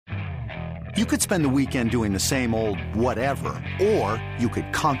You could spend the weekend doing the same old whatever, or you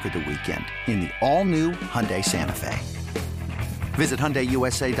could conquer the weekend in the all-new Hyundai Santa Fe. Visit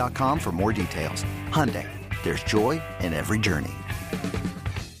HyundaiUSA.com for more details. Hyundai, there's joy in every journey.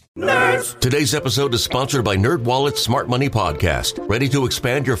 Nerds! Today's episode is sponsored by NerdWallet's Smart Money Podcast. Ready to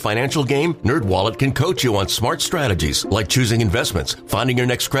expand your financial game? NerdWallet can coach you on smart strategies like choosing investments, finding your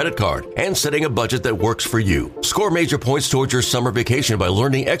next credit card, and setting a budget that works for you. Score major points towards your summer vacation by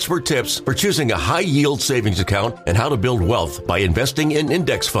learning expert tips for choosing a high-yield savings account and how to build wealth by investing in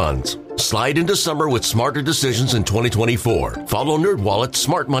index funds. Slide into summer with smarter decisions in 2024. Follow NerdWallet's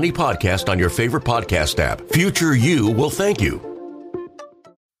Smart Money Podcast on your favorite podcast app. Future you will thank you.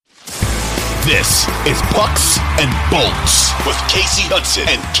 This is Pucks and Bolts with Casey Hudson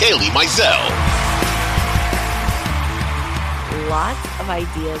and Kaylee Mizell. Lots of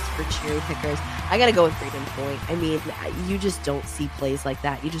ideas for cherry pickers. I got to go with Braden Point. I mean, you just don't see plays like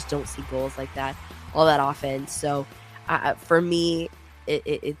that. You just don't see goals like that all that often. So for me,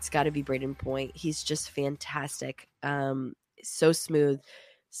 it's got to be Braden Point. He's just fantastic. So smooth.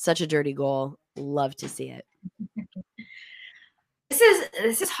 Such a dirty goal. Love to see it.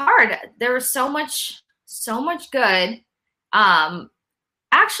 This is hard. There was so much good.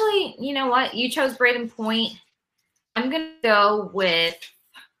 Actually, you know what? You chose Braden Point. I'm gonna go with.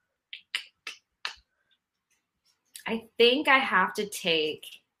 I think I have to take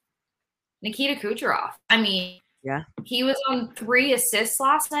Nikita Kucherov. I mean, yeah, he was on 3 assists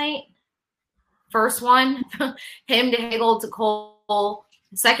last night. First one, him to Hagel to Cole.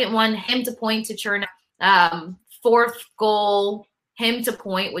 Second one, him to Point to Chernak. Fourth goal, him to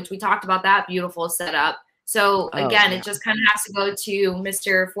Point, which we talked about that beautiful setup. So again, It just kind of has to go to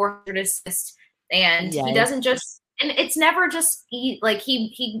Mr. 400 assist, and he doesn't just, and it's never just like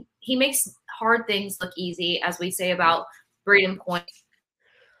he makes hard things look easy, as we say about Braden Point.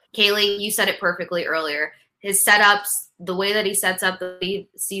 Kaylee, you said it perfectly earlier. His setups, the way that he sets up, the way he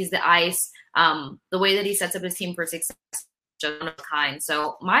sees the ice, the way that he sets up his team for success, just one of a kind.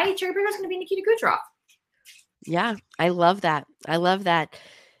 So my cherry picker is going to be Nikita Kucherov. Yeah, I love that.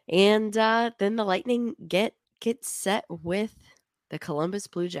 And then the Lightning get set with the Columbus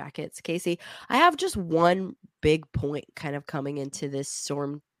Blue Jackets. Casey, I have just one big point kind of coming into this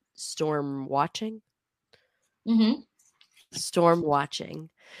storm watching. Mm-hmm. Storm watching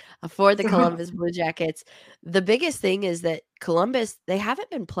for the Columbus Blue Jackets. The biggest thing is that Columbus, they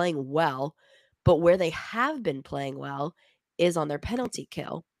haven't been playing well, but where they have been playing well is on their penalty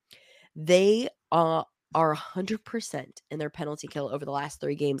kill. They are 100% in their penalty kill over the last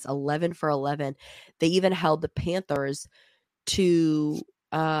 3 games, 11 for 11. They even held the Panthers to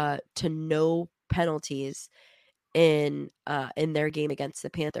no penalties in their game against the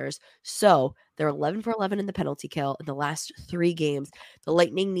Panthers. So they're 11 for 11 in the penalty kill in the last 3 games. The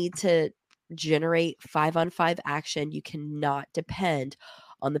Lightning need to generate 5-on-5 action. You cannot depend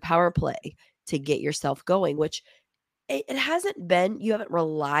on the power play to get yourself going, which it hasn't been. You haven't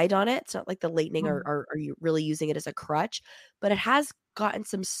relied on it. It's not like the Lightning are you really using it as a crutch, but it has gotten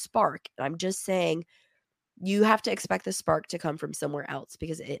some spark. And I'm just saying you have to expect the spark to come from somewhere else,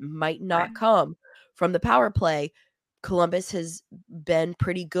 because it might not come from the power play. Columbus has been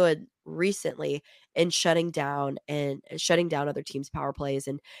pretty good recently in shutting down other teams' power plays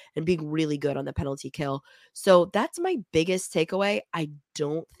and being really good on the penalty kill. So that's my biggest takeaway. I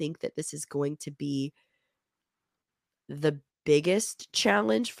don't think that this is going to be the biggest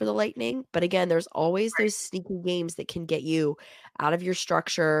challenge for the Lightning, but again, there's always those sneaky games that can get you out of your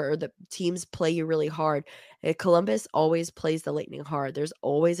structure, or the teams play you really hard. Columbus always plays the Lightning hard. There's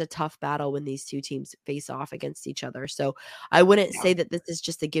always a tough battle when these two teams face off against each other. So I wouldn't say that this is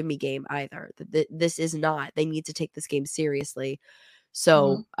just a give me game either. This is not. They need to take this game seriously.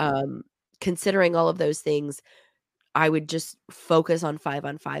 So considering all of those things, I would just focus on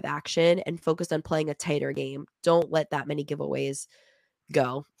 5-on-5 action and focus on playing a tighter game. Don't let that many giveaways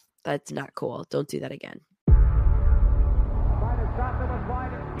go. That's not cool. Don't do that again.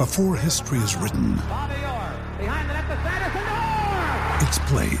 Before history is written, it's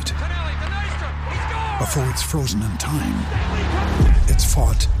played. Before it's frozen in time, it's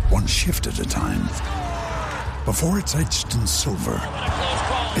fought one shift at a time. Before it's etched in silver,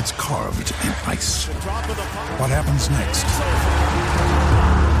 it's carved in ice. What happens next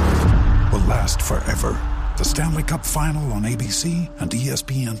will last forever. The Stanley Cup Final on ABC and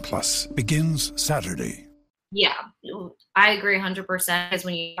ESPN Plus begins Saturday. Yeah, I agree 100%. Because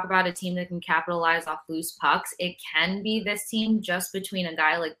when you talk about a team that can capitalize off loose pucks, it can be this team, just between a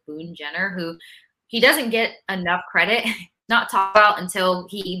guy like Boone Jenner, who he doesn't get enough credit. not talk about until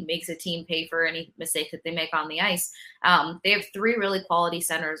he makes a team pay for any mistakes that they make on the ice. They have 3 really quality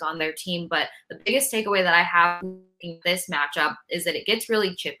centers on their team, but the biggest takeaway that I have in this matchup is that it gets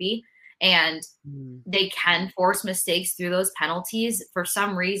really chippy, and they can force mistakes through those penalties. For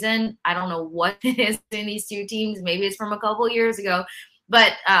some reason, I don't know what it is in these two teams. Maybe it's from a couple of years ago,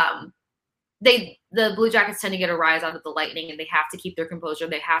 but the Blue Jackets tend to get a rise out of the Lightning, and they have to keep their composure.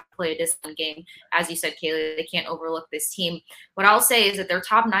 They have to play a disciplined game. As you said, Kaylee, they can't overlook this team. What I'll say is that their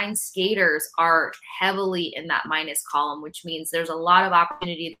top 9 skaters are heavily in that minus column, which means there's a lot of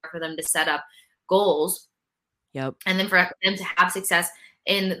opportunity for them to set up goals. Yep. And then for them to have success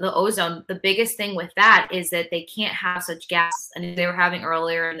in the ozone. The biggest thing with that is that they can't have such gaps, and they were having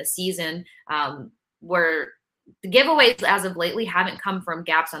earlier in the season where the giveaways as of lately haven't come from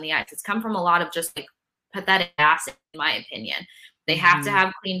gaps on the ice. It's come from a lot of just like pathetic passing, in my opinion. They have to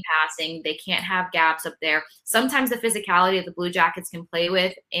have clean passing. They can't have gaps up there. Sometimes the physicality of the Blue Jackets can play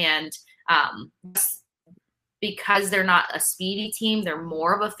with, and because they're not a speedy team, they're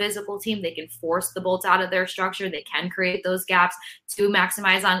more of a physical team. They can force the Bolts out of their structure. They can create those gaps to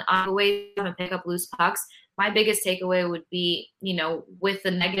maximize on the way and pick up loose pucks. My biggest takeaway would be, with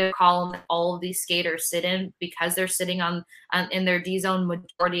the negative column that all of these skaters sit in, because they're sitting on in their D zone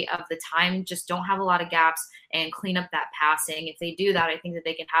majority of the time, just don't have a lot of gaps and clean up that passing. If they do that, I think that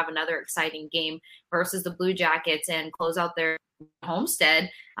they can have another exciting game versus the Blue Jackets and close out their Homestead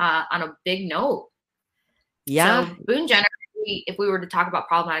on a big note. Yeah. So Boone Jenner, if we were to talk about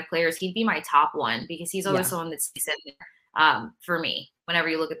problematic players, he'd be my top one, because he's always someone that's in there for me. Whenever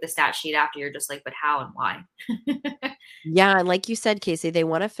you look at the stat sheet after, you're just like, but how and why? Yeah. And like you said, Casey, they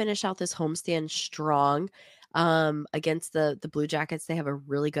want to finish out this homestand strong against the Blue Jackets. They have a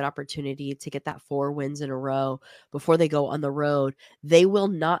really good opportunity to get that 4 wins in a row before they go on the road. They will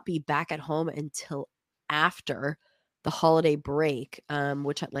not be back at home until after the holiday break,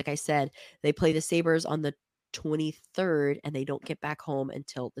 which, like I said, they play the Sabres on the 23rd, and they don't get back home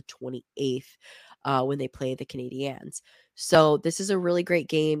until the 28th when they play the Canadiens. So this is a really great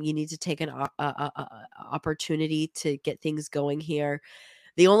game. You need to take an opportunity to get things going here.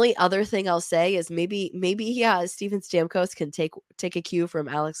 The only other thing I'll say is maybe Steven Stamkos can take a cue from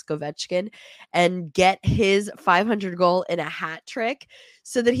Alex Ovechkin and get his 500 goal in a hat trick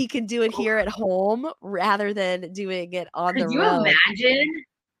so that he can do it here at home rather than doing it on the road. Could you imagine?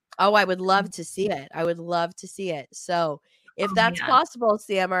 Oh, I would love to see it. I would love to see it. So if that's possible,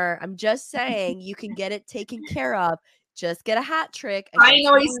 Sammer, I'm just saying you can get it taken care of. Just get a hat trick. I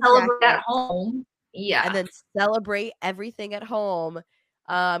know you celebrate at home. Yeah. And then celebrate everything at home.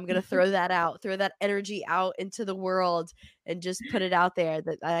 I'm going to throw that energy out into the world and just put it out there.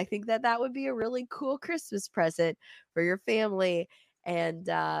 That I think that would be a really cool Christmas present for your family, and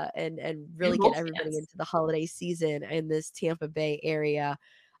really get everybody into the holiday season in this Tampa Bay area.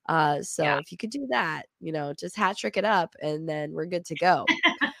 So if you could do that, just hat trick it up, and then we're good to go.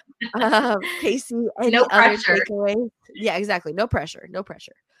 Casey, any other takeaways? Yeah, exactly. No pressure.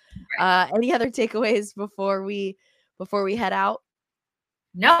 Right. Any other takeaways before we head out?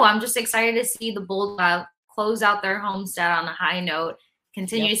 No, I'm just excited to see the Bulls close out their homestand on a high note.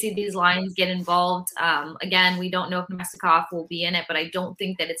 Continue to see these lines get involved. Again, we don't know if Namestnikov will be in it, but I don't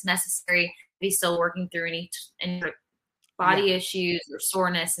think that it's necessary. He's still working through any body issues or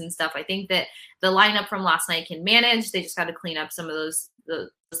soreness and stuff. I think that the lineup from last night can manage. They just got to clean up some of those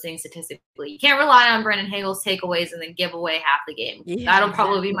things statistically. You can't rely on Brendan Hagel's takeaways and then give away half the game. That'll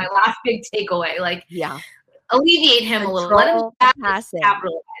probably be my last big takeaway. Alleviate him a little. Let him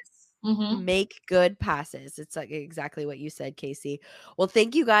capitalize. Make good passes. It's like exactly what you said, Casey. Well,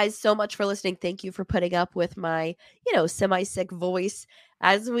 thank you guys so much for listening. Thank you for putting up with my, semi-sick voice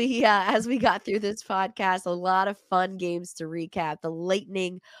as we got through this podcast. A lot of fun games to recap. The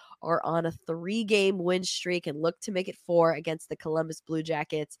Lightning are on a 3-game win streak and look to make it 4 against the Columbus Blue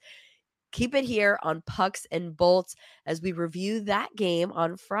Jackets. Keep it here on Pucks and Bolts as we review that game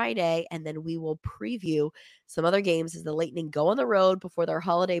on Friday, and then we will preview some other games as the Lightning go on the road before their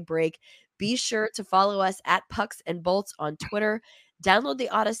holiday break. Be sure to follow us at Pucks and Bolts on Twitter. Download the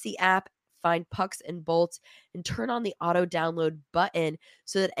Odyssey app, find Pucks and Bolts, and turn on the auto download button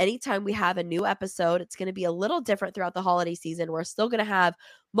so that anytime we have a new episode, it's going to be a little different throughout the holiday season. We're still going to have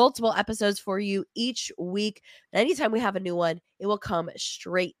multiple episodes for you each week. And anytime we have a new one, it will come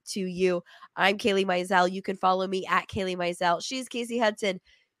straight to you. I'm Kaylee Mizell. You can follow me at Kaylee Mizell. She's Casey Hudson.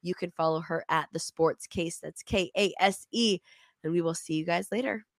 You can follow her at The Sports Case. That's Kase. And we will see you guys later.